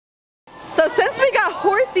So since we got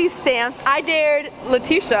horsey stamps, I dared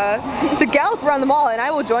Letitia to gallop around the mall, and I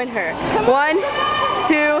will join her. 1,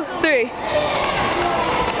 2, 3.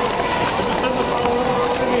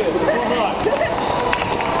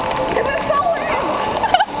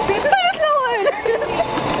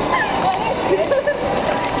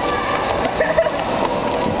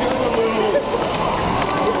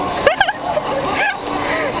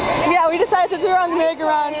 Since we were on the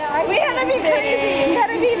merry-go-round. We had to be crazy. We had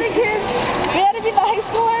to be the kids. We had to be the high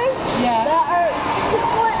schoolers. Yeah. That are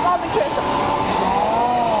split on the kids.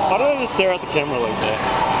 Why do I just stare at the camera like that?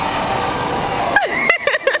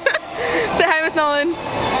 Say hi, Miss Nolan.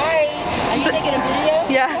 Hi. Are you taking a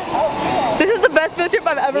video? Yeah. Oh, cool. This is the best field trip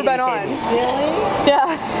I've ever been on. Really?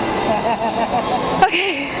 Yeah.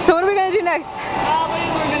 Okay, so what are we going to do next?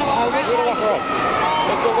 We're gonna walk around.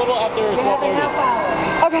 It's a little after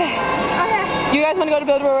 12:30. Okay. You guys want to go to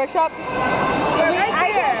Build-A-Bear Workshop? I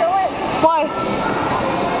can't do it. Why?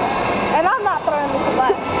 And I'm not throwing this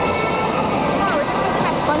away. No, we're just going to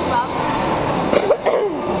have SpongeBob.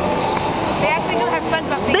 They actually do have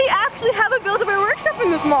SpongeBob. They actually have a Build-A-Bear Workshop in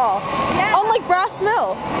this mall. Yeah. Unlike Brass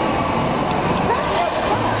Mill.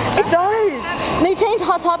 It does. And they changed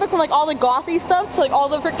Hot Topic from like all the gothy stuff to like all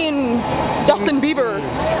the freaking Justin Bieber.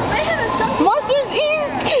 Monsters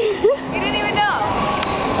Inc. You didn't even know.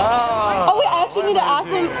 Oh wait, I actually need to ask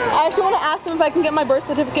them. I actually want to ask them if I can get my birth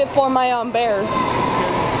certificate for my bear.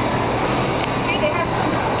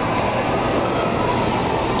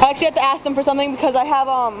 I actually have to ask them for something because I have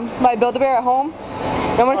my Build-A-Bear at home.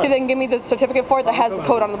 I want to see if they can give me the certificate for it that has the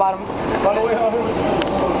code on the bottom. By the way,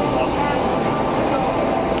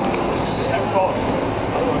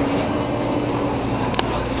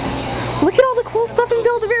 Look at all the cool stuff in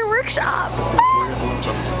Build-A-Bear Workshop.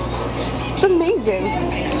 It's amazing.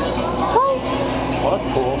 Hi. well,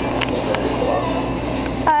 that's cool.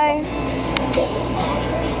 Hi.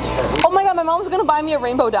 Oh my god, my mom's gonna buy me a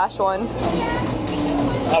Rainbow Dash one.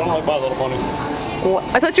 I don't like My Little Pony. What?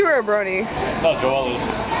 I thought you were a brony. No, Joel is.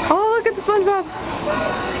 Oh, look at the SpongeBob.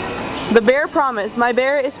 The bear promise. My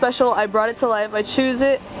bear is special. I brought it to life. I chose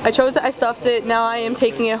it. I stuffed it. Now I am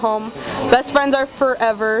taking it home. Best friends are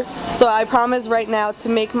forever. So I promise right now to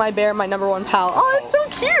make my bear my #1 pal. Oh, it's so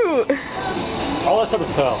cute. All I said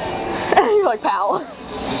was pal. You're like pal.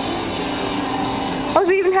 Oh,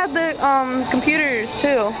 we even had the computers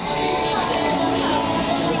too.